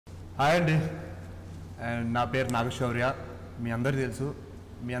Hi అండి, and నా పేరు Naga Shaurya. మీ అందరికీ తెలుసు.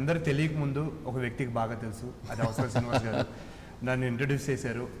 మీ అందరికి తెలియక ముందు ఒక వ్యక్తికి బాగా తెలుసు, అది అవసరాల శ్రీనివాస్ గారు. నన్ను ఇంట్రడ్యూస్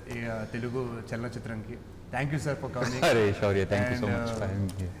చేశారు ఈ Telugu చలనచిత్రంకి. Thank you sir for coming. అరే శౌర్య,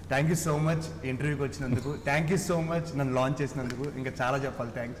 థ్యాంక్ యూ సో మచ్ ఇంటర్వ్యూకి వచ్చినందుకు. థ్యాంక్ యూ సో మచ్ నన్ను లాంచ్ చేసినందుకు. ఇంకా చాలా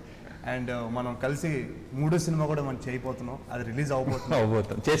చెప్పాలి థ్యాంక్స్. అండ్ మనం కలిసి 3వ సినిమా కూడా మనం చేయబోతున్నాం. అది రిలీజ్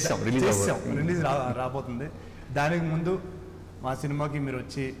రిలీజ్ రాబోతుంది. దానికి ముందు మా సినిమాకి మీరు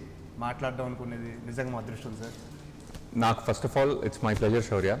వచ్చి మాట్లాడడం అనుకునేది నిజంగా మా అదృష్టం సార్. నాకు first of all it's my pleasure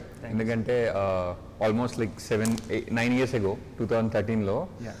శౌర్య. ఎందుకంటే ఆల్మోస్ట్ లైక్ 9 years ago 2013లో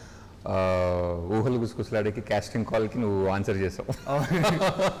ఊహలు గుసగుసలాడేకి కాస్టింగ్ కాల్కి నువ్వు ఆన్సర్ చేసావు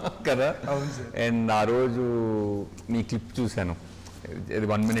కదా. అండ్ ఆ రోజు నీ క్లిప్ చూశాను, ఇది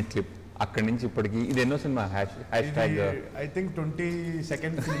 1 minute క్లిప్. అక్కడి నుంచి ఇప్పటికి ఇది ఎన్నో cinema? Hashtag I think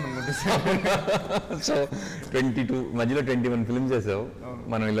 22nd film అనుకుంటే. సో 22 మధ్యలో 21 ఫిల్మ్స్ చేసావు.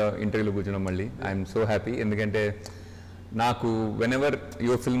 మనం ఇలా ఇంటర్వ్యూలో కూర్చున్నాం మళ్ళీ. I'm so happy. ఎందుకంటే నాకు వెనెవర్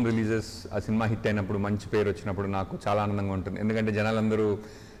యువర్ ఫిల్మ్ రిలీజెస్, ఆ సినిమా హిట్ అయినప్పుడు, మంచి పేరు వచ్చినప్పుడు నాకు చాలా ఆనందంగా ఉంటుంది. ఎందుకంటే జనాలందరూ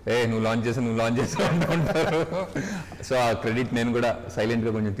నువ్వు లాంచ్ చేసావు అంటుంటారు. సో ఆ క్రెడిట్ నేను కూడా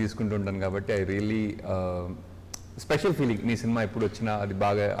సైలెంట్గా కొంచెం తీసుకుంటూ ఉంటాను. కాబట్టి ఐ రియల్లీ స్పెషల్ ఫీలింగ్. నీ సినిమా ఎప్పుడు వచ్చినా, అది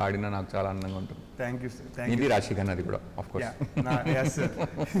బాగా ఆడినా నాకు చాలా ఆనందంగా ఉంటుంది. Thank you sir. ఇది రాశి ఖన్నా అది కూడా of course.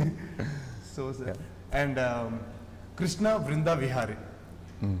 So sir, and Krishna వృంద విహారీ,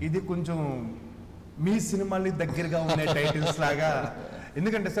 ఇది కొంచెం మీ సినిమాని దగ్గరగా ఉండే టైటిల్స్ లాగా.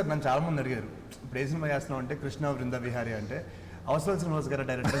 ఎందుకంటే సార్ నన్ను చాలా మంది అడిగారు, ఇప్పుడు ఏ సినిమా చేస్తున్నాం అంటే కృష్ణ వృంద విహారీ అంటే అవసరాల శ్రీనివాస్ గారు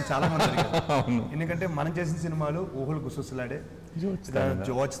డైరెక్టర్ అని చాలా మంది అడిగారు. ఎందుకంటే మనం చేసిన సినిమాలు ఊహలు గుసగుసలాడే,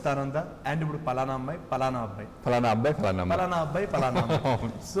 జోచ్తానందా, అండ్ ఇప్పుడు పలానా అమ్మాయి పలానా అబ్బాయి, ఫలానా అబ్బాయి పలానా అబ్బాయి పలానా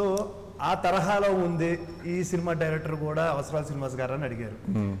అమ్మాయి. సో ఆ తరహాలో ఉంది ఈ సినిమా. డైరెక్టర్ కూడా అవసరాల శ్రీనివాస్ గారు అని అడిగారు.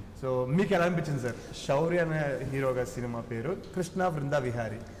 సో మీకు ఎలా అనిపించింది సార్ శౌర్య అనే హీరోగా సినిమా పేరు కృష్ణ వృంద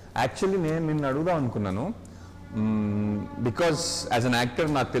విహారీ? యాక్చువల్లీ నేను నిన్ను అడుగుదాం అనుకున్నాను. బికాస్ యాజ్ అన్ యాక్టర్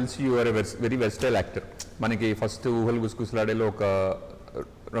నాకు తెలిసి you are a very versatile actor. మనకి ఫస్ట్ ఊహలు గుసగుసలాడేలో ఒక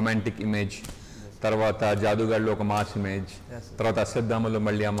రొమాంటిక్ ఇమేజ్, తర్వాత జాదుగాడిలో ఒక మాస్ ఇమేజ్, తర్వాత అశ్వత్థామలో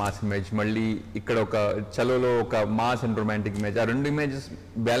మళ్ళీ ఆ మాస్ ఇమేజ్, మళ్ళీ ఇక్కడ ఒక చలోలో ఒక మాస్ అండ్ రొమాంటిక్ ఇమేజ్. ఆ 2 ఇమేజెస్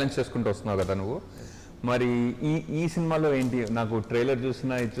బ్యాలెన్స్ చేసుకుంటూ వస్తున్నావు కదా నువ్వు. మరి ఈ సినిమాలో ఏంటి? నాకు ట్రైలర్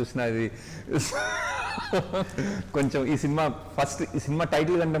చూసినా ఇది కొంచెం ఈ సినిమా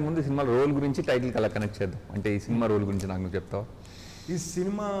టైటిల్ కంటే ముందు ఈ సినిమా రోల్ గురించి టైటిల్కి అలా కనెక్ట్ చేద్దాం. అంటే ఈ సినిమా రోల్ గురించి నాకు నువ్వు చెప్తావు. ఈ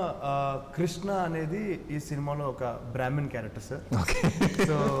సినిమా కృష్ణ అనేది ఈ సినిమాలో ఒక బ్రాహ్మణ్ క్యారెక్టర్ సార్.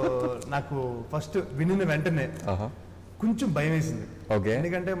 సో నాకు ఫస్ట్ వినిన వెంటనే కొంచెం భయం వేసింది.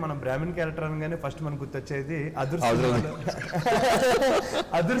 ఎందుకంటే మనం బ్రాహ్మణ్ క్యారెక్టర్ అనగానే ఫస్ట్ మనకు గుర్తొచ్చేది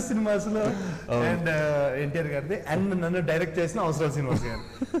అదుర్ సినిమాస్ లో అండ్ ఎన్టీఆర్ గారిది, అండ్ నన్ను డైరెక్ట్ చేసిన అవసరాల శ్రీనివాస్ గారు.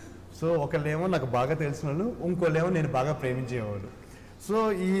 సో ఒకళ్ళేమో నాకు బాగా తెలిసిన వాళ్ళు, ఇంకోళ్ళేమో నేను బాగా ప్రేమించేవాళ్ళు. సో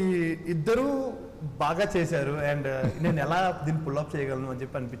ఈ ఇద్దరు బాగా చేశారు. అండ్ నేను ఎలా దీన్ని పుల్అప్ చేయగలను అని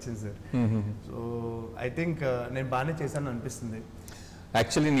చెప్పి అనిపించింది సార్. సో ఐ థింక్ నేను బాగానే చేశాను అనిపిస్తుంది.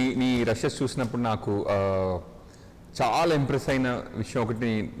 యాక్చువల్లీ నీ రషెస్ చూసినప్పుడు నాకు చాలా ఇంప్రెస్ అయిన విషయం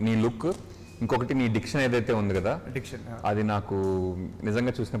ఒకటి నీ లుక్, ఇంకొకటి నీ డిక్షన్ ఏదైతే ఉంది కదా, డిక్షన్. అది నాకు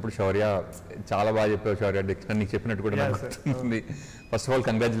నిజంగా చూసినప్పుడు శౌర్య చాలా బాగా చెప్పావు శౌర్య. డిక్షన్ నీకు చెప్పినట్టు కూడా ఉంది. First of all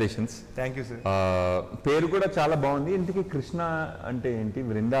congratulations. Thank you sir. పేరు కూడా చాలా బాగుంది. ఇంతకీ కృష్ణ అంటే ఏంటి,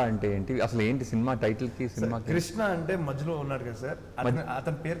 వృంద అంటే ఏంటి, అసలు ఏంటి సినిమా టైటిల్ కి? సినిమా కృష్ణ అంటే మధ్యలో ఉన్నాడు కదా సార్,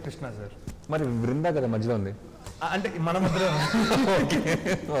 అతని పేరు కృష్ణ సార్. మరి వృంద కదా మధ్యలో ఉంది, అంటే మన మధ్యలో.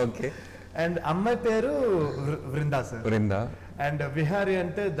 ఓకే. అండ్ అమ్మాయి పేరు వృంద సార్. వృంద. అండ్ విహారీ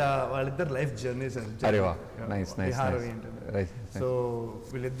అంటే వాళ్ళిద్దరు లైఫ్ జర్నీ సార్. సో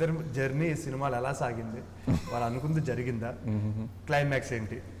వీళ్ళిద్దరు జర్నీ ఈ సినిమాలు ఎలా సాగింది, వాళ్ళు అనుకుంది జరిగిందా, క్లైమాక్స్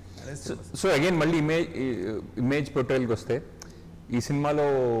ఏంటి. సో అగైన్ మళ్ళీ ఇమేజ్ పోర్ట్రేల్కి వస్తే ఈ సినిమాలో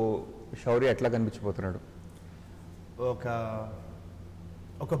శౌర్య ఎట్లా కనిపించిపోతున్నాడు?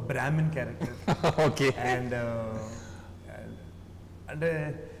 ఒక బ్రాహ్మణ్ క్యారెక్టర్. ఓకే. అండ్ అంటే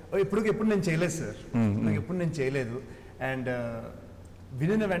ఎప్పుడు నేను చేయలేదు సార్, నాకు ఎప్పుడు నేను చేయలేదు. అండ్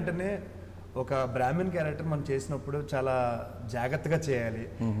వినిన వెంటనే ఒక బ్రాహ్మణ్ క్యారెక్టర్ మనం చేసినప్పుడు చాలా జాగ్రత్తగా చేయాలి.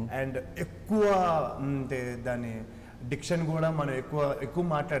 అండ్ ఎక్కువ దాని డిక్షన్ కూడా మనం ఎక్కువ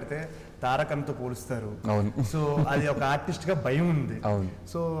మాట్లాడితే తారకంతో పోలుస్తారు. సో అది ఒక ఆర్టిస్ట్ గా భయం ఉంది.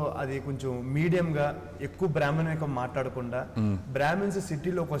 సో అది కొంచెం మీడియం గా ఎక్కువ బ్రాహ్మణ్ మాట్లాడకుండా, బ్రాహ్మణ్స్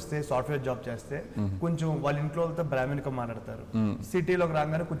సిటీలోకి వస్తే సాఫ్ట్వేర్ జాబ్ చేస్తే కొంచెం వాళ్ళ ఇంట్లో వాళ్ళతో బ్రాహ్మణ్గా మాట్లాడతారు, సిటీలోకి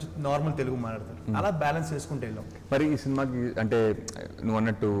రాగానే కొంచెం నార్మల్ తెలుగు మాట్లాడతారు. అలా బ్యాలెన్స్ చేసుకుంటే వెళ్ళాం. మరి ఈ సినిమాకి అంటే నువ్వు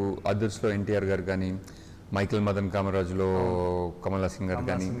అన్నట్టు అదర్స్ లో ఎన్టీఆర్ గారు కానీ, మైకిల్ మదన్ కామరాజులో కమల్ హాసన్ గారు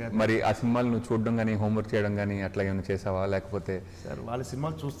కానీ, మరి ఆ సినిమాలు నువ్వు చూడడం కానీ హోంవర్క్ చేయడం కానీ అట్లా ఏమైనా చేసావా? లేకపోతే సార్ వాళ్ళ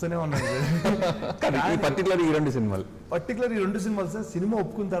సినిమాలు చూస్తూనే ఉన్నాను పర్టికులర్ ఈ 2 సినిమాలు సార్. సినిమా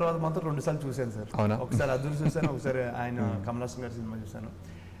ఒప్పుకున్న తర్వాత మాత్రం 2 సార్లు చూశాను సార్. అవునా? ఒకసారి అదురు చూశాను, ఒకసారి ఆయన కమల్ హాసన్ గారి సినిమా చూశాను.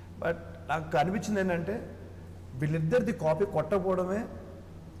 బట్ నాకు అనిపించింది ఏంటంటే వీళ్ళిద్దరిది కాపీ కొట్టకపోవడమే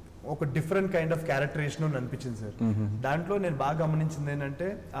ఒక డిఫరెంట్ కైండ్ ఆఫ్ క్యారెక్టరేషన్ అని అనిపించింది సార్. దాంట్లో నేను బాగా గమనించింది ఏంటంటే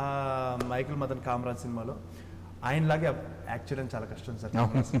మైకిల్ మదన్ కామరాజ్ సినిమాలో ఆయనలాగే యాక్ట్ చేయడం చాలా కష్టం సార్,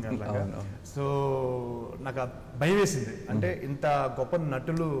 కమల్ హాసన్ గారి లాగా. సో నాకు భయం వేసింది, అంటే ఇంత గొప్ప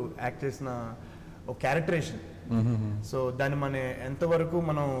నటులు యాక్ట్ చేసిన ఒక క్యారెక్టరేషన్. సో దాన్ని మనం ఎంతవరకు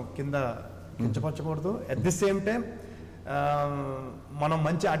మనం కించపరచకూడదు, అట్ ది సేమ్ టైం మనం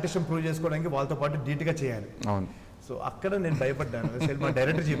మంచి ఆర్టిస్ట్ ప్రూవ్ చేసుకోవడానికి వాళ్ళతో పాటు ధీటుగా చేయాలి. సో అక్కడ నేను భయపడ్డాను. మా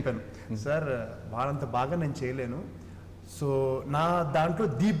డైరెక్టర్ చెప్పాను, సార్ వాళ్ళంత బాగా నేను చేయలేను, సో నా దాంట్లో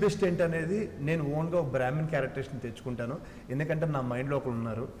ది బెస్ట్ ఏంటనేది నేను ఓన్గా ఒక బ్రాహ్మణ్ క్యారెక్టర్స్ని తెచ్చుకుంటాను, ఎందుకంటే నా మైండ్లో ఒకరు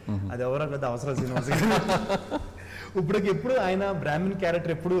ఉన్నారు, అది ఎవరో కదా అవసరాల శ్రీనివాస్. ఇప్పటికి ఎప్పుడు ఆయన బ్రాహ్మణ్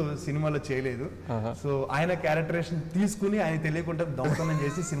క్యారెక్టర్ ఎప్పుడు సినిమాలో చేయలేదు. సో ఆయన క్యారెక్టరేషన్ తీసుకుని ఆయన తెలియకుండా దొంగతనం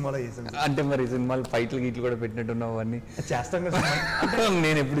చేసి సినిమాలో చేశాను. అంటే మరి సినిమాలు ఫైట్లు గీట్లు కూడా పెట్టినట్టున్నావు అన్ని చేస్తాం కదా.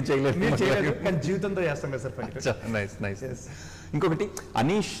 నేను ఎప్పుడు చేయలేదు, కానీ జీవితంతో చేస్తాం కదా సార్ ఫైట్. Nice nice. ఇంకొకటి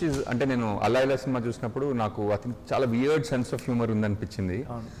అనీష్, అంటే నేను అల్లా ఇలా సినిమా చూసినప్పుడు నాకు అతనికి చాలా weird sense of humour ఉందనిపించింది.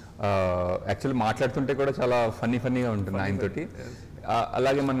 Actually మాట్లాడుతుంటే కూడా చాలా ఫన్నీగా ఉంటుంది ఆయనతోటి.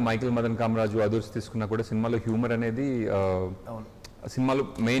 అలాగే మన మైకిల్ మదన్ కామరాజు అదర్స్ తీసుకున్నా కూడా సినిమాలో హ్యూమర్ అనేది సినిమాలో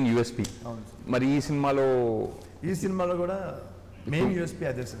మెయిన్ యూఎస్పీ. మరి ఈ సినిమాలో కూడా మెయిన్ యూఎస్పీ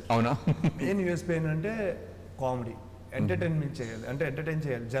అదే సార్. అవునా? మెయిన్ యూఎస్పీ ఏంటంటే కామెడీ, ఎంటర్టైన్మెంట్ చేయాలి, అంటే ఎంటర్టైన్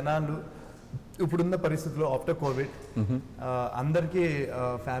చేయాలి జనాలు. ఇప్పుడున్న పరిస్థితుల్లో ఆఫ్టర్ కోవిడ్ అందరికీ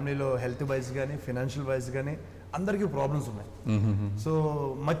ఫ్యామిలీలో హెల్త్ వైజ్ కానీ ఫినాన్షియల్ వైజ్ కానీ అందరికీ ప్రాబ్లమ్స్ ఉన్నాయి. సో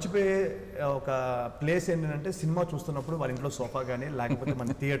మర్చిపోయే ఒక ప్లేస్ ఏంటంటే సినిమా చూస్తున్నప్పుడు వాళ్ళ ఇంట్లో సోఫా కానీ లేకపోతే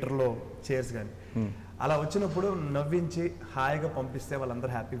మన థియేటర్లో చైర్స్ కానీ అలా వచ్చినప్పుడు నవ్వించి హాయిగా పంపిస్తే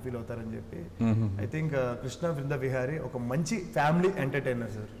వాళ్ళందరూ హ్యాపీ ఫీల్ అవుతారని చెప్పి ఐ థింక్ కృష్ణ వృంద విహారీ ఒక మంచి family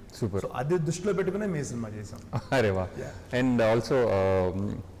entertainer sir. Super. So అది దృష్టిలో పెట్టుకునే మీ సినిమా చేసాం. అరే వా. అండ్ ఆల్సో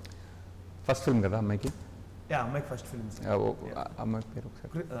ఫస్ట్ ఫిల్మ్ కదా అమ్మాయికి? అమ్మాయికి ఫస్ట్ ఫిల్మ్. అమ్మాయి పేరు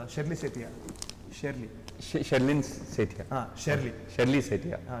ఒకసారి? Shirley సేఠియా. Sherlin సేఠియా. Shirley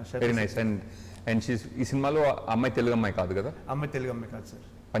సేఠియా. Very nice. And ఈ సినిమాలో అమ్మాయి తెలుగు అమ్మాయి కాదు కదా? అమ్మాయి తెలుగు అమ్మాయి కాదు సార్,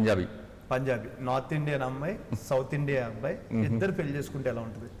 పంజాబీ. నార్త్ ఇండియన్ అమ్మాయి, సౌత్ ఇండియా అబ్బాయి, ఇద్దరు పెళ్లి చేసుకుంటే ఎలా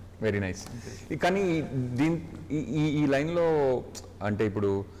ఉంటుంది. Very nice. కానీ ఈ లైన్లో అంటే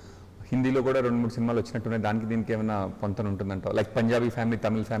ఇప్పుడు హిందీలో కూడా 2-3 సినిమాలు వచ్చినట్టున్నాయి, దానికి దీనికి ఏమైనా పొంతన ఉంటుందంట? లైక్ పంజాబీ ఫ్యామిలీ,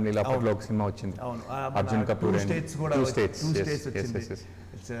 తమిళ ఫ్యామిలీలో అప్పట్లో ఒక సినిమా వచ్చింది, Arjun Kapoor.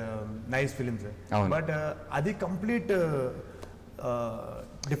 Nice film sir. But అది కంప్లీట్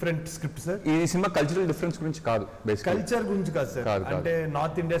డిఫరెంట్ స్క్రిప్ట్ సార్. ఈ సినిమా కల్చరల్ డిఫరెన్స్ గురించి కాదు, కల్చర్ గురించి కాదు సార్. అంటే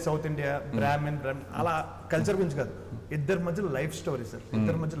north India, south India, Brahman అలా కల్చర్ గురించి కాదు, ఇద్దరి మధ్య లైఫ్ స్టోరీ సార్,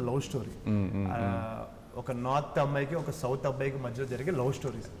 ఇద్దరి మధ్య లవ్ స్టోరీ. ఒక నార్త్ అమ్మాయికి ఒక సౌత్ అబ్బాయికి మధ్య జరిగే లవ్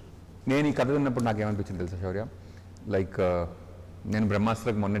స్టోరీ సార్. నేను ఈ కథ విన్నప్పుడు నాకు ఏమనిపించింది తెలుసా శౌర్య? లైక్ నేను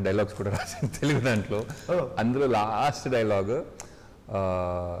బ్రహ్మాస్త్రకు మొన్న డైలాగ్స్ కూడా రాశాను తెలుగు దాంట్లో. అందులో లాస్ట్ డైలాగ్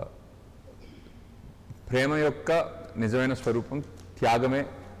ప్రేమ యొక్క నిజమైన స్వరూపం త్యాగమే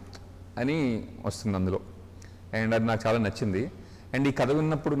అని వస్తుంది అందులో. అండ్ అది నాకు చాలా నచ్చింది. అండ్ ఈ కథ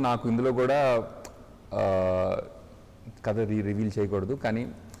విన్నప్పుడు నాకు ఇందులో కూడా కథ రివీల్ చేయకూడదు కానీ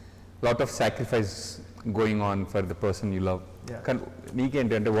lot of sacrifice going on for the person you love. కానీ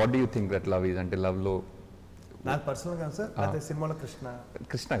నీకేంటి అంటే what do you think that love is? అంటే లవ్లో నాకు పర్సనల్ గా సార్ అదే సినిమాలో కృష్ణ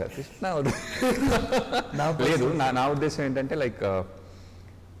లేదు, నా ఉద్దేశం ఏంటంటే like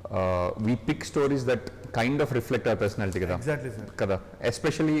we pick stories that kind of reflect our personality kada. Exactly sir. Kada,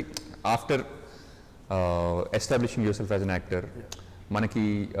 especially after establishing yourself as an actor. మనకి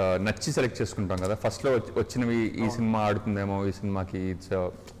నచ్చి సెలెక్ట్ చేసుకుంటాం కదా, ఫస్ట్లో వచ్చినవి ఈ సినిమా ఆడుతుందేమో, ఈ సినిమాకి ఇట్స్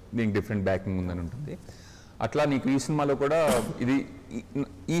దీనికి డిఫరెంట్ బ్యాకింగ్ ఉందని ఉంటుంది. అట్లా నీకు ఈ సినిమాలో కూడా ఇది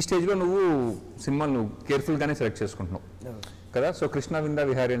ఈ స్టేజ్లో నువ్వు సినిమాలు నువ్వు కేర్ఫుల్గానే సెలెక్ట్ చేసుకుంటున్నావు కదా. సో కృష్ణ విందా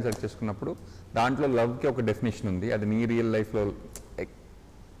విహారీ అని సెలెక్ట్ చేసుకున్నప్పుడు దాంట్లో లవ్కి ఒక డెఫినేషన్ ఉంది, అది నీ రియల్ లైఫ్లో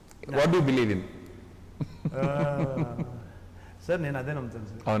what do believe in? Sir నేను అదే నమ్ముతాను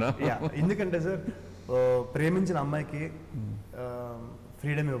సార్. అవునా? ఎందుకంటే సార్ ప్రేమించిన అమ్మాయికి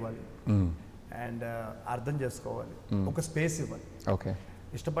ఫ్రీడమ్ ఇవ్వాలి అండ్ అర్థం చేసుకోవాలి, ఒక స్పేస్ ఇవ్వాలి. ఓకే,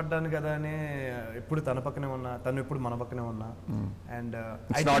 ఇష్టపడ్డాను కదా అని ఎప్పుడు తన పక్కనే ఉన్నా, తను ఎప్పుడు మన పక్కనే ఉన్నా. And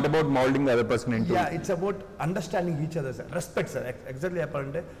it's not about moulding the other person into, it's about understanding each other sir. Respect sir. Exactly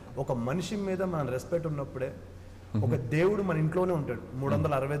చెప్పాలంటే ఒక మనిషి మీద మన రెస్పెక్ట్ ఉన్నప్పుడే, ఒక దేవుడు మన ఇంట్లోనే ఉంటాడు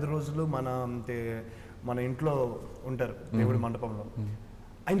 365 రోజులు మన ఇంట్లో ఉంటారు దేవుడి మండపంలో.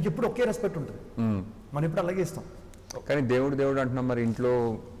 ఆయనకి ఎప్పుడు ఒకే రెస్పెక్ట్ ఉంటుంది, మనం ఎప్పుడు అలాగే ఇస్తాం. కానీ దేవుడు దేవుడు అంటున్నాం, మరి ఇంట్లో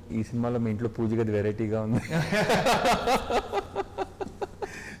ఈ సినిమాలో మీ ఇంట్లో పూజ గది వెరైటీగా ఉంది.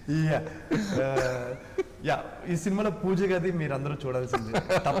 ఈ సినిమాలో పూజ గది మీరందరూ చూడాల్సింది,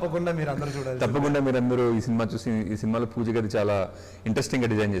 తప్పకుండా మీరందరూ చూడాలి. తప్పకుండా మీరందరూ ఈ సినిమా చూసి ఈ సినిమాలో పూజ గది చాలా ఇంట్రెస్టింగ్ గా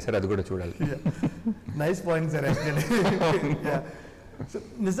డిజైన్ చేశారు, అది కూడా చూడాలి. Nice point sir. యాక్చువల్లీ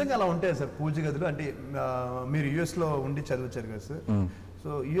నిజంగా అలా ఉంటాయి సార్ పూజ గదులు. అంటే మీరు యుఎస్లో ఉండి చదివించారు కదా సార్, సో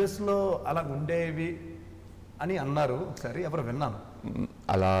యుఎస్లో అలా ఉండేవి అని అన్నారు ఒకసారి, ఎవరు విన్నాను.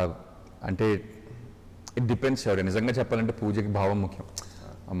 అలా అంటే ఇట్ డిపెండ్స్. నిజంగా చెప్పాలంటే పూజకి భావం ముఖ్యం.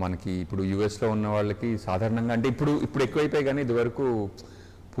 మనకి ఇప్పుడు యుఎస్లో ఉన్న వాళ్ళకి సాధారణంగా అంటే ఇప్పుడు ఎక్కువైపోయి, కానీ ఇదివరకు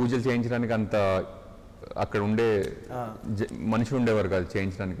పూజలు చేయించడానికి అంత అక్కడ ఉండే మనిషి ఉండేవారు కాదు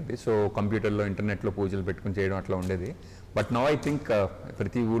చేయించడానికి. అది సో కంప్యూటర్లో ఇంటర్నెట్లో పూజలు పెట్టుకుని చేయడం అట్లా ఉండేది. బట్ నౌ ఐ థింక్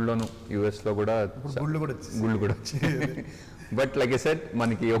ప్రతి ఊళ్ళోనూ యుఎస్లో కూడా గుళ్ళు కూడా వచ్చాయి. బట్ లైక్ ఐ సెడ్,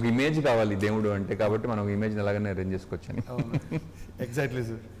 మనకి ఒక ఇమేజ్ కావాలి దేవుడు అంటే, కాబట్టి మనం ఒక ఇమేజ్ ఎలాగైనా అరేంజ్ చేసుకోవచ్చని. Exactly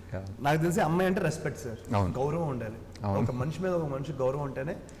sir. నాకు తెలిసి అమ్మాయి అంటే రెస్పెక్ట్ సార్, గౌరవం ఉండాలి. ఒక మనిషి మీద ఒక మనిషి గౌరవం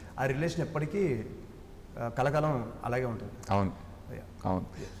ఉంటేనే ఆ రిలేషన్ ఎప్పటికీ కలకాలం అలాగే ఉంటుంది. అవును అవును.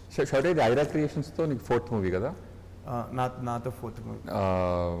 షౌర్య, ఇది ఐరా క్రియేషన్స్తో నీకు 4th మూవీ కదా? నాతో 4th movie.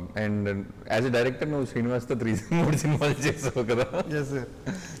 And as a director నువ్వు శ్రీనివాస్తో 3 సినిమాలు చేసావు కదా?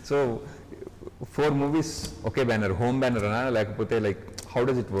 సో 4 మూవీస్ ఒకే బ్యానర్, హోమ్ బ్యానర్ అనా లేకపోతే like how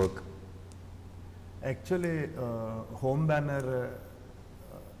does it work? Actually home banner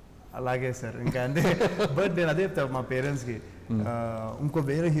అలాగే సార్, ఇంకా అంతే. బట్ నేను అదే చెప్తాను మా పేరెంట్స్కి, ఇంకో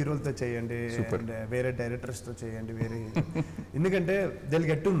వేరే హీరోలతో చేయండి, వేరే డైరెక్టర్స్తో చేయండి, వేరే ఎందుకంటే they'll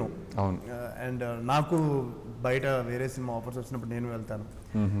get to know. And నాకు బయట వేరే సినిమా ఆఫర్స్ వచ్చినప్పుడు నేను వెళ్తాను.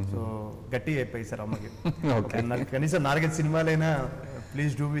 సో గట్టిగా చెప్పాయి సార్ అమ్మకి, కనీసం 4-5 సినిమాలైనా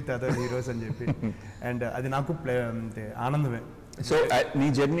please do with other heroes అని చెప్పి. అండ్ అది నాకు ఆనందమే. సో నీ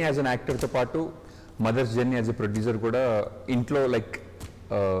జర్నీ యాజ్ అన్ యాక్టర్తో పాటు mothers journey as a producer కూడా ఇంట్లో లైక్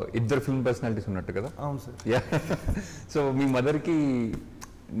ఇద్దరు ఫిల్మ్ పర్సనాలిటీస్ ఉన్నట్టు కదా? అవును సార్. సో మీ మదర్కి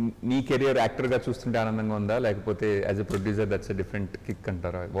నీ కెరియర్ యాక్టర్గా చూస్తుంటే ఆనందంగా ఉందా, లేకపోతే as a producer that's a different kick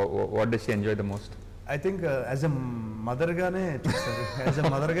అంటారా? What does she enjoy the most? I think as a మదర్గానే చూస్తారు. యాజ్ ఎ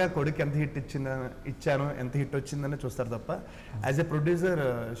మదర్గా కొడుకు ఎంత హిట్ ఇచ్చాను, ఎంత హిట్ వచ్చిందని చూస్తారు తప్ప as a producer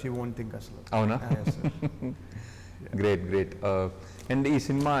she won't think అసలు. అవునా? Great great. అండ్ ఈ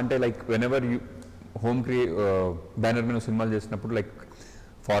సినిమా అంటే like when ever you home banner మీద సినిమాలు చేసినప్పుడు లైక్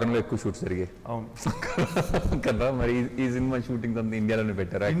ఫారెన్ లో ఎక్కువ షూట్స్ జరిగాయి. అవును కదా, మరి ఈ సినిమా షూటింగ్ అంతా ఇండియాలోనే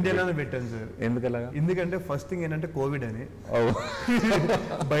పెట్టారా? ఇండియాలోనే పెట్టాను సార్. ఎందుకలాగా? ఎందుకంటే ఫస్ట్ థింగ్ ఏంటంటే కోవిడ్ అని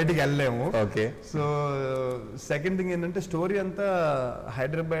బయటికి వెళ్ళలేము. ఓకే. సో సెకండ్ థింగ్ ఏంటంటే స్టోరీ అంతా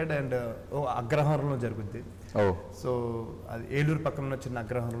హైదరాబాద్ అండ్ అగ్రహారంలో జరుగుద్ది. సో అది ఏలూరు పక్కన ఉన్న చిన్న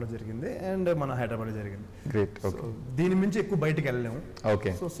అగ్రహారంలో జరిగింది అండ్ మన హైదరాబాద్ జరిగింది. గ్రేట్. దీని మించి ఎక్కువ బయటికి వెళ్ళలేము.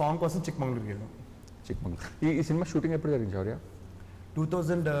 ఓకే. సో సాంగ్ కోసం చిక్మంగళూరుకి వెళ్ళాము. చిక్మంగళూరు. ఈ సినిమా షూటింగ్ ఎప్పుడు జరిగింది శౌర్య?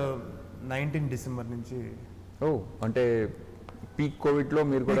 2019 డిసెంబర్ నుంచి. అంటే పీక్ కోవిడ్లో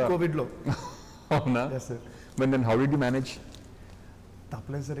మీరు కూడా? కోవిడ్లో. అవునా? మరి then how did you manage?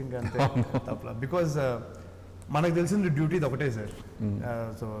 తప్పలేదు సార్, ఇంకా అంతే తప్పలేదు. బికాజ్ మనకు తెలిసింది డ్యూటీ ఒకటే సార్.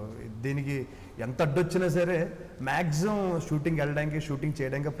 సో దీనికి ఎంత అడ్డొచ్చినా సరే మ్యాక్సిమం షూటింగ్ వెళ్ళడానికి, షూటింగ్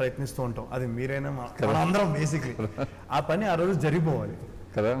చేయడానికి ప్రయత్నిస్తూ ఉంటాం. అది మీరైనా అందరం బేసిక్లీ ఆ పని ఆ రోజు జరిగిపోవాలి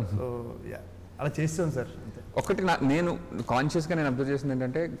కదా. సో అలా చేస్తాం సార్. ఒకటి నేను కాన్షియస్గా నేను అబ్జర్వ్ చేసింది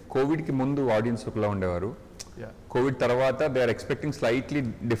ఏంటంటే, కోవిడ్కి ముందు ఆడియన్స్ ఒకలా ఉండేవారు, కోవిడ్ తర్వాత they are expecting slightly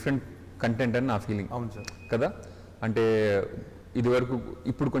different content అని నా ఫీలింగ్. అవును సార్. కదా, అంటే ఇదివరకు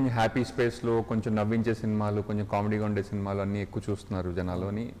ఇప్పుడు కొంచెం హ్యాపీ స్పేస్లో కొంచెం నవ్వించే సినిమాలు, కొంచెం కామెడీగా ఉండే సినిమాలు అన్నీ ఎక్కువ చూస్తున్నారు జనాలు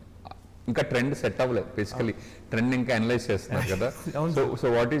అని. ఇంకా ట్రెండ్ సెట్ అవ్వలేదు బేసికలీ, ట్రెండ్ ఇంకా అనలైజ్ చేస్తున్నారు కదా. So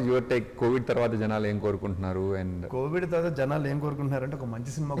what is your take? Covid తర్వాత జనాలు ఏం కోరుకుంటున్నారు? అండ్ కోవిడ్ తర్వాత జనాలు ఏం కోరుకుంటున్నారంటే ఒక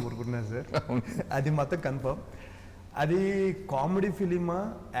మంచి సినిమా కోరుకుంటున్నారు సార్. అది మొత్తం కన్ఫర్మ్. అది కామెడీ ఫిలిమా,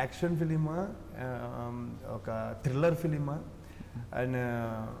 యాక్షన్ ఫిలిమా, ఒక థ్రిల్లర్ ఫిలిమా అండ్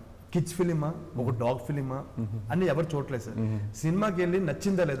కిడ్స్ ఫిలిమా, ఒక డాగ్ ఫిలిమా అన్ని ఎవరు చూడలేదు సార్. సినిమాకి వెళ్ళి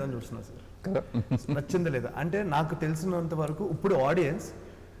నచ్చిందా లేదా అని చూస్తున్నారు సార్. నచ్చిందా లేదా అంటే నాకు తెలిసినంత వరకు ఇప్పుడు ఆడియన్స్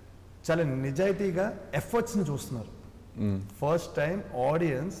చాలా నిజాయితీగా ఎఫర్ట్స్ని చూస్తున్నారు. ఫస్ట్ టైం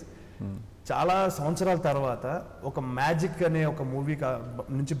ఆడియన్స్ చాలా సంవత్సరాల తర్వాత ఒక మ్యాజిక్ అనే ఒక మూవీ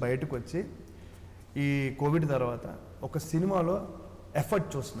నుంచి బయటకు వచ్చి ఈ కోవిడ్ తర్వాత ఒక సినిమాలో ఎఫర్ట్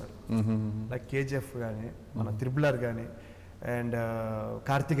చూస్తున్నారు. లైక్ కేజీఎఫ్ కానీ, మన త్రిబుల్ కానీ, అండ్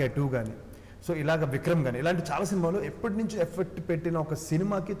కార్తికేయ 2 కానీ, సో ఇలాగ విక్రమ్ కానీ, ఇలాంటి చాలా సినిమాలు ఎప్పటి నుంచి ఎఫర్ట్ పెట్టిన ఒక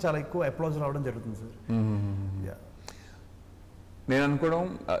సినిమాకి చాలా ఎక్కువ అప్లాజ్ రావడం జరుగుతుంది సార్. నేను అనుకోవడం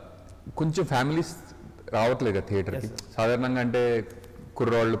కొంచెం ఫ్యామిలీస్ రావట్లేదు థియేటర్కి సాధారణంగా. అంటే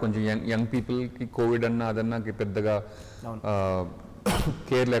కుర్రాళ్ళు కొంచెం యంగ్ పీపుల్కి కోవిడ్ అన్నా అదన్నా పెద్దగా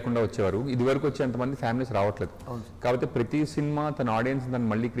కేర్ లేకుండా వచ్చేవారు. ఇదివరకు వచ్చేంతమంది ఫ్యామిలీస్ రావట్లేదు. కాబట్టి ప్రతి సినిమా తన ఆడియన్స్ దాన్ని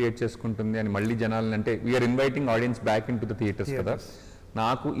మళ్ళీ క్రియేట్ చేసుకుంటుంది అని మళ్ళీ జనాలని, అంటే we are inviting audience back in to the theatres కదా.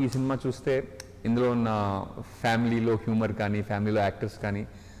 నాకు ఈ సినిమా చూస్తే ఇందులో ఉన్న ఫ్యామిలీలో హ్యూమర్ కానీ, ఫ్యామిలీలో యాక్టర్స్ కానీ,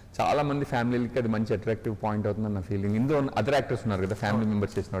 చాలా మంది ఫ్యామిలీలకి అది మంచి అట్రాక్టివ్ పాయింట్ అవుతుందని నా ఫీలింగ్. ఇందులో అదర్ యాక్టర్స్ ఉన్నారు కదా ఫ్యామిలీ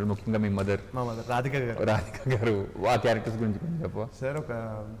మెంబర్స్ చేసిన వాళ్ళు, ముఖ్యంగా మీ మదర్ రాధిక గారు, ఆ క్యారెక్టర్స్ గురించి కొంచెం చెప్పవా సార్?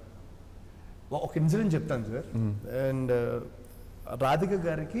 ఒక ఇన్సిడెంట్ చెప్తాను సార్. అండ్ రాధిక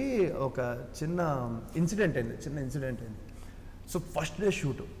గారికి ఒక చిన్న ఇన్సిడెంట్ అయింది. So first day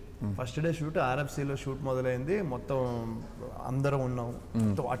shoot ఆర్ఎఫ్సీలో shoot మొదలైంది. మొత్తం అందరం ఉన్నాం,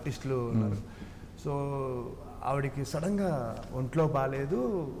 మొత్తం ఆర్టిస్టులు ఉన్నారు. సో ఆవిడకి సడన్గా ఒంట్లో బాగాలేదు,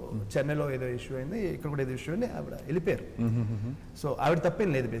 చెన్నైలో ఏదో ఇష్యూ అయింది, ఇక్కడ కూడా ఏదో ఇష్యూ అయింది, ఆవిడ వెళ్ళిపోయారు. సో ఆవిడ తప్పేం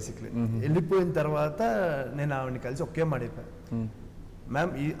లేదు బేసిక్లీ. వెళ్ళిపోయిన తర్వాత నేను ఆవిడని కలిసి ఒకే మాట అయిపోయాను,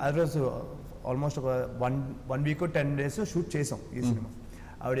 మ్యామ్ ఆ రోజు ఆల్మోస్ట్ ఒక వన్ వీక్ 10 days షూట్ చేసాం ఈ సినిమా.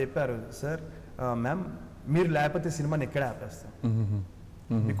 ఆవిడ చెప్పారు, సార్ మ్యామ్ మీరు లేకపోతే సినిమాని ఎక్కడే ఆపేస్తాం,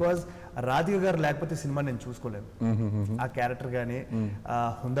 బికాజ్ రాధిక గారు లేకపోతే సినిమా నేను చూసుకోలేను. ఆ క్యారెక్టర్ కానీ, ఆ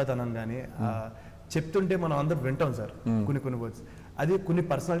హుందాతనం కానీ చెప్తుంటే మనం అందరూ వింటాం సార్. కొన్ని వర్డ్స్ అది కొన్ని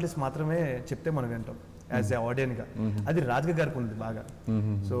పర్సనాలిటీస్ మాత్రమే చెప్తే మనం వింటాం యాజ్ ఏ ఆడియన్గా. అది రాధిక గారికి ఉంది బాగా.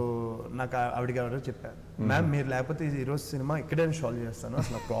 సో నాకు ఆవిడ గారు చెప్పారు, మ్యామ్ మీరు లేకపోతే ఈరోజు సినిమా ఇక్కడే సాల్వ్ చేస్తాను,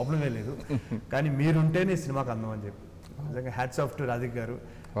 అసలు ప్రాబ్లమే లేదు, కానీ మీరుంటేనే ఈ సినిమాకి అందం అని చెప్పి. నిజంగా హ్యాట్స్ ఆఫ్ టు రాధిక గారు.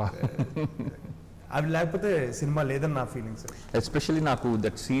 అవి లేకపోతే సినిమా లేదని నా ఫీలింగ్స్. ఎస్పెషల్లీ నాకు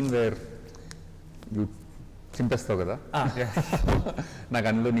దట్ సీన్ వేర్ యూ చింపేస్తావు కదా, నాకు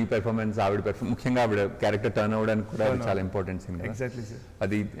అందులో నీ పెర్ఫార్మెన్స్, ఆవిడ ముఖ్యంగా ఆవిడ క్యారెక్టర్ టర్న్ అవ్వడానికి కూడా చాలా ఇంపార్టెంట్ సీన్. Exactly sir.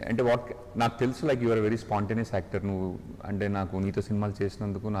 అది అంటే నాకు తెలుసు like your very spontaneous actor నువ్వు. అంటే నాకు నీతో సినిమాలు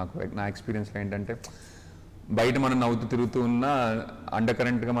చేసినందుకు నా ఎక్స్పీరియన్స్లో ఏంటంటే, బయట మనం నవ్వుతూ తిరుగుతూ ఉన్న అండర్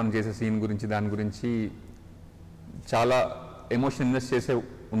కరెంట్గా మనం చేసే సీన్ గురించి, దాని గురించి చాలా ఎమోషన్ ఇన్వెస్ట్ చేసే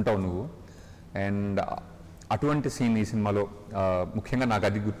ఉంటావు నువ్వు. అండ్ అటువంటి సీన్ ఈ సినిమాలో ముఖ్యంగా నాకు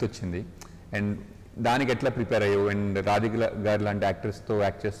అది గుర్తొచ్చింది. అండ్ దానికి ఎట్లా ప్రిపేర్ అయ్యావు? అండ్ రాధిక గారు లాంటి యాక్టర్స్తో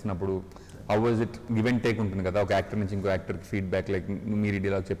యాక్ట్ చేస్తున్నప్పుడు how was it? Give and take ఉంటుంది కదా, ఒక యాక్టర్ నుంచి ఇంకో యాక్టర్కి ఫీడ్బ్యాక్, లైక్ మీరు ఈ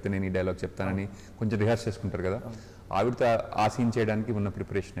డైలాగ్ చెప్తే నేను ఈ డైలాగ్ చెప్తానని కొంచెం రిహార్స్ చేసుకుంటారు కదా. ఆవిడతో ఆ సీన్ చేయడానికి ఉన్న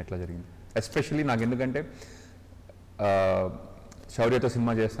ప్రిపరేషన్ ఎట్లా జరిగింది? ఎస్పెషల్లీ నాకు ఎందుకంటే శౌర్యతో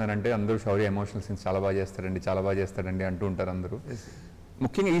సినిమా చేస్తున్నారంటే అందరూ శౌర్య ఎమోషనల్ సీన్స్ చాలా బాగా చేస్తాడండి అంటూ ఉంటారు అందరూ.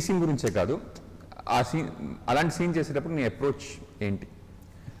 ముఖ్యంగా ఈ సీన్ గురించే కాదు, ఆ సీన్, అలాంటి సీన్ చేసేటప్పుడు నీ అప్రోచ్ ఏంటి?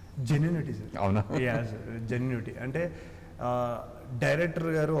 Genuinity sir. అవునా? జెన్యూనిటీ అంటే డైరెక్టర్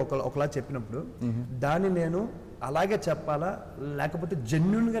గారు ఒకలా చెప్పినప్పుడు దాన్ని నేను అలాగే చెప్పాలా, లేకపోతే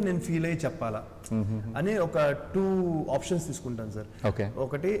జెన్యూన్గా నేను ఫీల్ అయ్యి చెప్పాలా అని ఒక 2 ఆప్షన్స్ తీసుకుంటాను సార్.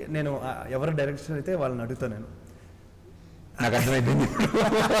 ఒకటి, నేను ఎవరు డైరెక్టర్ అయితే వాళ్ళని అడుగుతాను, నేను నాకు అర్థమైంది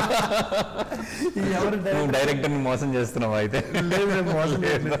ఎవరు డైరెక్టర్ని మోసం చేస్తున్నావు అయితే. లేదు, మోసం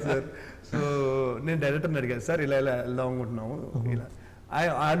చేయలేదు సార్. సో నేను డైరెక్టర్ని అడిగాను, సార్ ఇలా వెళ్దాం అనుకుంటున్నాము, ఇలా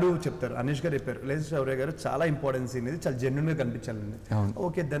వాళ్ళు చెప్తారు, అనీష్ గారు చెప్పారు, లేదు శౌర్య గారు చాలా ఇంపార్టెన్స్ సీన్ ఇది, చాలా జెన్యున్గా కనిపించాలండి.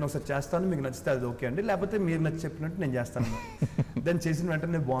 ఓకే దాన్ని ఒకసారి చేస్తాను, మీకు నచ్చితే అది ఓకే అండి, లేకపోతే మీరు నచ్చి చెప్పినట్టు నేను చేస్తాను. దాన్ని చేసిన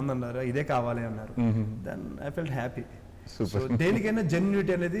వెంటనే బాగుందన్నారు, ఇదే కావాలి అన్నారు. Then I felt happy. So దేనికైనా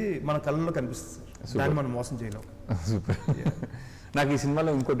జెన్యూనిటీ అనేది మన కళ్ళలో కనిపిస్తుంది, దాన్ని మనం మోసం చేయలేం. సూపర్. నాకు ఈ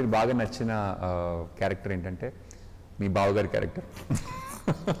సినిమాలో ఇంకోటి బాగా నచ్చిన క్యారెక్టర్ ఏంటంటే మీ బావగారి క్యారెక్టర్.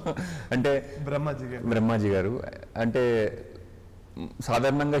 అంటే బ్రహ్మాజీ గారు అంటే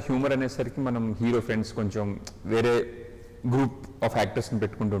సాధారణంగా హ్యూమర్ అనేసరికి మనం హీరో ఫ్రెండ్స్ కొంచెం వేరే గ్రూప్ ఆఫ్ యాక్టర్స్ని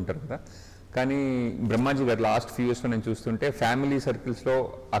పెట్టుకుంటూ ఉంటారు కదా, కానీ బ్రహ్మాజీ గారు లాస్ట్ ఫ్యూ ఇయర్స్లో నేను చూస్తుంటే ఫ్యామిలీ సర్కిల్స్లో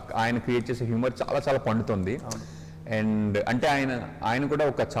ఆయన క్రియేట్ చేసే హ్యూమర్ చాలా చాలా పండుతుంది. అండ్ అంటే ఆయన కూడా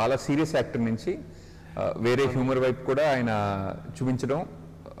ఒక చాలా సీరియస్ యాక్టర్ నుంచి వేరే హ్యూమర్ వైపు కూడా ఆయన చూపించడం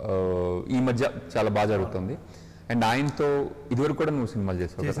ఈ మధ్య చాలా బాగా జరుగుతుంది. అండ్ ఆయనతో ఇదివరకు కూడా నువ్వు సినిమాలు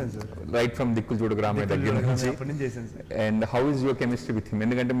చేసావు, రైట్ ఫ్రమ్ దిక్కులు చూడగ్రామ దగ్గర నుంచి. And how is your chemistry with him?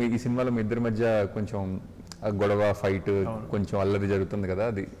 ఎందుకంటే ఈ సినిమాలో మీ ఇద్దరి మధ్య కొంచెం గొడవ, ఫైట్, కొంచెం అల్లరి జరుగుతుంది కదా,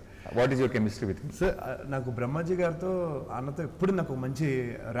 అది what is your chemistry with him? Sir నాకు బ్రహ్మాజీ గారితో అన్నతో ఎప్పుడు నాకు మంచి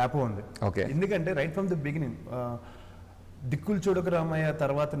ర్యాపో ఉంది. ఎందుకంటే రైట్ ఫ్రమ్ ది బిగినింగ్ దిక్కులు చూడక రామయ్య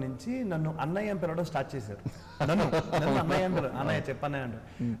తర్వాత నుంచి నన్ను అన్నయ్య అని పిలవడం స్టార్ట్ చేశారు. నన్ను అన్నయ్య అని అన్నయ్య చెప్పన్నయ్య అంటారు.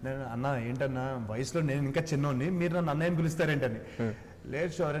 నేను అన్న ఏంటన్నా వయసులో నేను ఇంకా చిన్నోడిని, మీరు నన్ను అన్నయ్యని పిలుస్తారేంటని.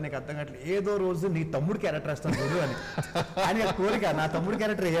 లేదు శౌర్య నీకు అర్థం కావట్లేదు, ఏదో రోజు నీ తమ్ముడు క్యారెక్టర్ వేస్తాను చూడు అని. ఆయన కోరిక నా తమ్ముడు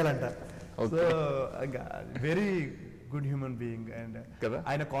character వేయాలంట. So very good human being. And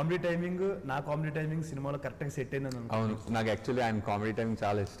ఆయన కామెడీ టైమింగ్, నా కామెడీ టైమింగ్ సినిమాలో కరెక్ట్ గా సెట్ అయిందని. అవును, నాకు యాక్చువల్లీ ఆయన కామెడీ టైమింగ్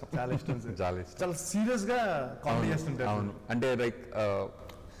చాలా ఇష్టం చాలా ఇష్టం. చాలా సీరియస్ గా కామెడీ చేస్తుంటారు. అవును, అంటే లైక్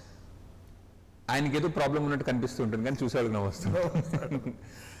ఆయనకి ఏదో ప్రాబ్లం ఉన్నట్టు కనిపిస్తూ ఉంటుంది కానీ చూసేవాళ్ళకి నవ్వు వస్తుంది.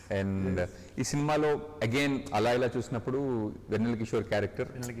 అండ్ ఈ సినిమాలో అగైన్ అలా ఇలా చూసినప్పుడు వెన్నెల Kishore character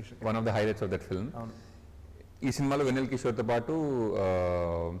one of the highlights of that film. ఈ సినిమాలో వెన్నెల కిషోర్తో పాటు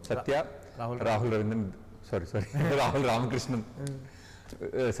సత్య, రాహుల్ రామకృష్ణన్,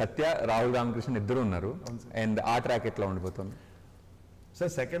 సత్య, రాహుల్ రామకృష్ణన్ ఇద్దరు ఉన్నారు. అండ్ ఆ ట్రాక్ ఎట్లా ఉండిపోతుంది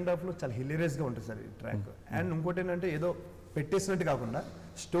సార్? సెకండ్ హాఫ్లో చాలా హిలేరియస్గా ఉంటుంది సార్ ఈ ట్రాక్. అండ్ ఇంకోటి ఏంటంటే ఏదో పెట్టేసినట్టు కాకుండా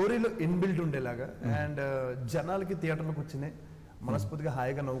స్టోరీలో ఇన్బిల్ట్ ఉండేలాగా అండ్ జనాలకి థియేటర్లోకి వచ్చినాయి మనస్ఫూర్తిగా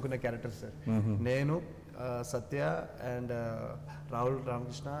హాయిగా నవ్వుకునే క్యారెక్టర్స్ సార్. నేను, సత్య and Rahul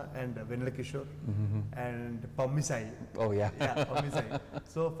Ramakrishna and Vennela Kishore and Pammi Sai.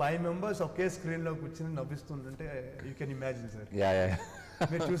 So 5 members okay screen లో కూర్చొని నవ్విస్తుంటే యూ కెన్ ఇమాజిన్ సార్.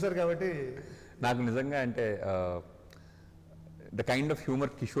 మీరు చూసారు కాబట్టి నాకు నిజంగా అంటే the kind of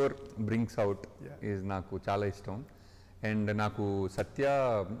humour Kishore brings out is నాకు చాలా ఇష్టం. అండ్ నాకు సత్య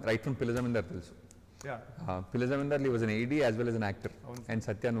రైట్ ఫ్రమ్ పిల్లజమీందర్ తెలుసు. పిల్లజమీందర్ was an AD as well as an actor. And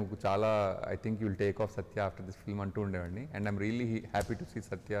సత్య నువ్వు చాలా I think you will take off Satya after this film అంటూ ఉండేవాడిని. And I'm really happy to see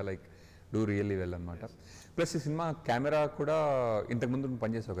Satya like do really well అనమాట. Plus ఈ cinema camera కూడా ఇంతకుముందు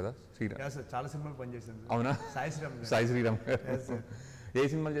పనిచేసావు కదా శ్రీరామ్? చాలా సినిమాలు పనిచేశాను. అవునా? సాయి శ్రీరామ్ ఏ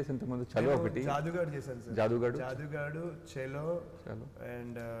సినిమాలు చేసి ఇంతకుముందు? చలో ఒకటి, జాదుగాడు చేశాను సార్. జాదుగాడు, చెలో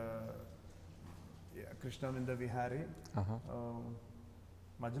అండ్ కృష్ణ వృంద విహారీ.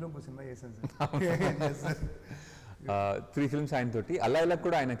 మధ్యలో ఇంకో సినిమా చేశాను సార్. 3 films ఆయన తోటి. అలా ఇలా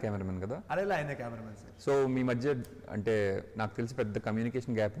కూడా ఆయన కెమెరామెన్ కదా? అలా ఇలా ఆయన కెమెరామెన్ సార్. సో మీ మధ్య అంటే నాకు తెలిసి పెద్ద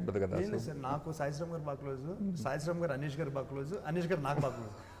కమ్యూనికేషన్ గ్యాప్ ఉంటుంది కదా? సార్ నాకు సాయిశ్రామ్ గారు బాగా క్లోజ్, సాయిశ్రామ్ గారు అనీష్ గారు బాగా క్లోజ్, అనీష్ గారు నాకు బాగా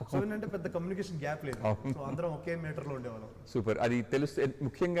క్లోజ్. సో ఏంటంటే పెద్ద కమ్యూనికేషన్ గ్యాప్ లేదు. సో అందరం ఒకే మీటర్లో ఉండేవాళ్ళం. సూపర్. అది తెలుస్తే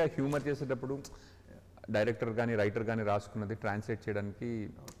ముఖ్యంగా హ్యూమర్ చేసేటప్పుడు డైరెక్టర్ కానీ రైటర్ కానీ రాసుకున్నది ట్రాన్స్లేట్ చేయడానికి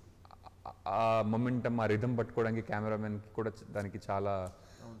ఆ మొమెంటం, ఆ రిథం పట్టుకోవడానికి కెమెరామెన్కి కూడా దానికి చాలా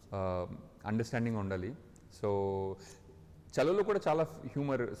అండర్స్టాండిండింగ్ ఉండాలి. సో చలోలో కూడా చాలా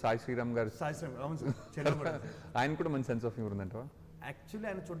హ్యూమర్ సాయి శ్రీరామ్ గారు. ఆయన కూడా మంచి సెన్స్ ఆఫ్ హ్యూమర్ ఉందంట. యాక్చువల్లీ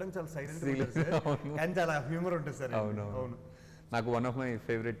ఆయన చూడడానికి చాలా సైలెంట్ అండ్ చాలా హ్యూమర్ ఉంటుంది సార్. అవును. నాకు one of my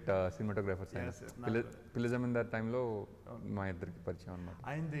favourite cinematographers ఆయన. పిల్లజమీందార్ టైంలో మా ఇద్దరికి పరిచయం అనమాట.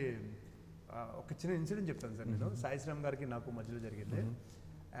 ఆయనది ఒక చిన్న ఇన్సిడెంట్ చెప్తాను సార్ నేను. సాయి శ్రీరామ్ గారికి నాకు మధ్యలో జరిగింది.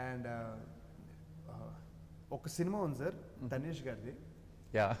 అండ్ ఒక సినిమా ఉంది సార్ తనీష్ గారిది.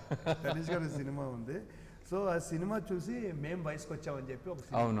 తనీష్ గారి సినిమా ఉంది. సో ఆ సినిమా చూసి మేము వయసుకు వచ్చామని చెప్పి ఒక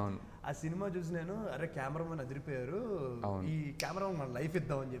సినిమా, ఆ సినిమా చూసి నేను అరే కెమెరామెన్ అదిరిపోయారు, ఈ కెమెరామెన్ మన లైఫ్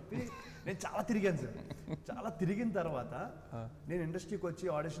ఇద్దామని చెప్పి నేను చాలా తిరిగాను సార్. చాలా తిరిగిన తర్వాత నేను ఇండస్ట్రీకి వచ్చి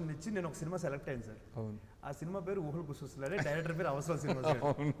ఆడిషన్ ఇచ్చి నేను ఒక సినిమా సెలెక్ట్ అయ్యాను సార్. ఆ సినిమా పేరు ఊహలు గుసొస్తున్నారే, డైరెక్టర్ పేరు అవసరాల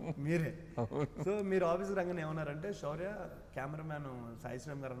శ్రీనివాస్ మీరే. సో మీరు ఆఫీస్ రంగానే ఏమన్నారంటే శౌర్య కెమెరామ్యాన్ సాయి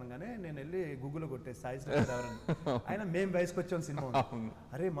శ్రీరామ్ గారు అనగానే నేను వెళ్ళి గూగుల్లో కొట్టే సాయి శ్రీరామ్ గారు ఎవరని. ఆయన మేము వయసుకు వచ్చాం సినిమా.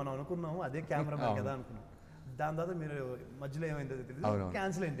 అరే మనం అనుకున్నాము అదే కెమెరామ్యాన్ కదా అనుకున్నాం. దాని తర్వాత మీరు మధ్యలో ఏమైందో తెలియదు,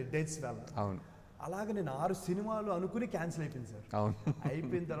 క్యాన్సిల్ అయింది డేట్స్ వల్ల. అలాగే నేను 6 సినిమాలు అనుకుని క్యాన్సిల్ అయిపోయింది సార్.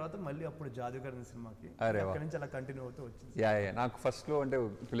 అయిపోయిన తర్వాత మళ్ళీ అప్పుడు జాదుగారి సినిమాకి అక్కడి నుంచి అలా కంటిన్యూ అవుతూ వచ్చింది. నాకు ఫస్ట్లో అంటే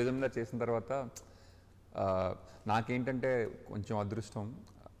ఫిలిజంలో చేసిన తర్వాత నాకేంటంటే కొంచెం అదృష్టం.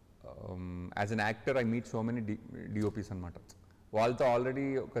 As an actor I meet so many DOPs అనమాట. వాళ్ళతో ఆల్రెడీ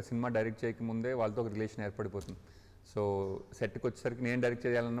ఒక సినిమా డైరెక్ట్ చేయకముందే వాళ్ళతో ఒక రిలేషన్ ఏర్పడిపోతుంది. సో సెట్కి వచ్చేసరికి నేను డైరెక్ట్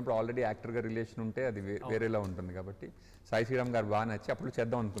చేయాలన్నప్పుడు ఆల్రెడీ యాక్టర్గా రిలేషన్ ఉంటే అది వేరేలా ఉంటుంది. కాబట్టి సాయి శ్రీరామ్ గారు బాగా నచ్చి అప్పుడు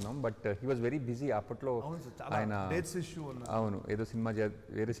చేద్దాం అనుకున్నాం. But he was very busy అప్పట్లో. ఆయన అవును ఏదో సినిమా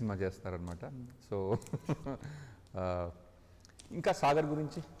వేరే సినిమా చేస్తారనమాట. సో ఇంకా సాగర్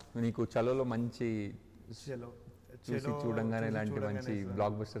గురించి నీకు చలోలో మంచి చూసి చూడంగానే ఇలాంటి మంచి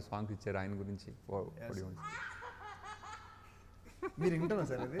బ్లాక్ బస్టర్ సాంగ్స్ ఇచ్చారు. ఆయన గురించి మీరు వింటున్నా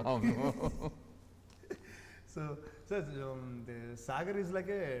సార్ అది? So sir Sagar is like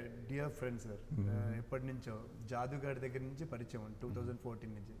A dear friend sir. ఎప్పటి నుంచో జాదుగాడి దగ్గర నుంచి పరిచయం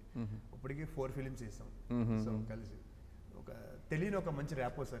 2014 నుంచి ఇప్పటికి 4 films చేసాం. సో కలిసి ఒక తెలియని ఒక మంచి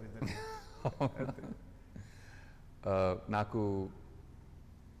ర్యాపో సార్ ఇద్దరు. నాకు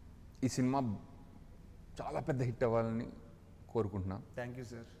ఈ సినిమా చాలా పెద్ద హిట్ అవ్వాలని కోరుకుంటున్నా. Thank you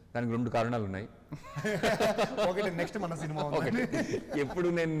sir. దానికి 2 కారణాలు ఉన్నాయి. ఒకటి నెక్స్ట్ మన సినిమా. ఎప్పుడు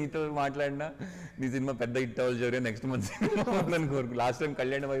నేను నీతో మాట్లాడినా నీ సినిమా పెద్ద హిట్ అవ్వాలి జోరే, నెక్స్ట్ మన సినిమా కోరుకు. లాస్ట్ టైం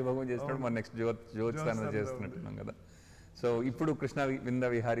కళ్యాణ వైభవం చేసినప్పుడు మన నెక్స్ట్ జ్యోత్స్థానం చేస్తున్నట్టున్నాం కదా. సో ఇప్పుడు కృష్ణ వింద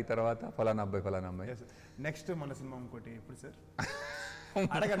విహారీ తర్వాత ఫలానా అబ్బాయి నెక్స్ట్ మన సినిమా ఇంకోటి ఎప్పుడు సార్?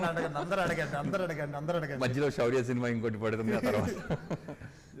 అడగండి అడగండి అందరూ అడగండి అందరూ అడగండి అందరూ అడగండి. మధ్యలో శౌర్య సినిమా ఇంకోటి పడుతుంది ఆ తర్వాత.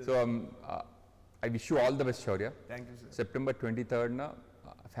 So I wish you all the best Shaurya. Thank you sir. September 23rd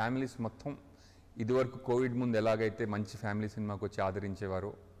families మొత్తం ఇదివరకు కోవిడ్ ముందు ఎలాగైతే మంచి ఫ్యామిలీ సినిమాకి వచ్చి ఆదరించేవారో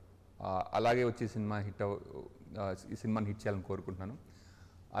అలాగే వచ్చి ఈ సినిమాని హిట్ చేయాలని కోరుకుంటున్నాను.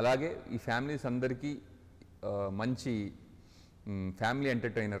 అలాగే ఈ ఫ్యామిలీస్ అందరికీ మంచి ఫ్యామిలీ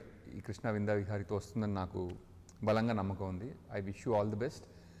ఎంటర్టైనర్ ఈ కృష్ణ విందా విహారీతో వస్తుందని నాకు బలంగా నమ్మకం ఉంది. I wish you all the best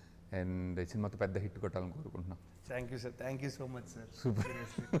and ఈ సినిమాతో పెద్ద హిట్ కొట్టాలని కోరుకుంటున్నాను. Thank you sir, thank you so much sir. Super,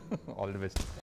 all the best.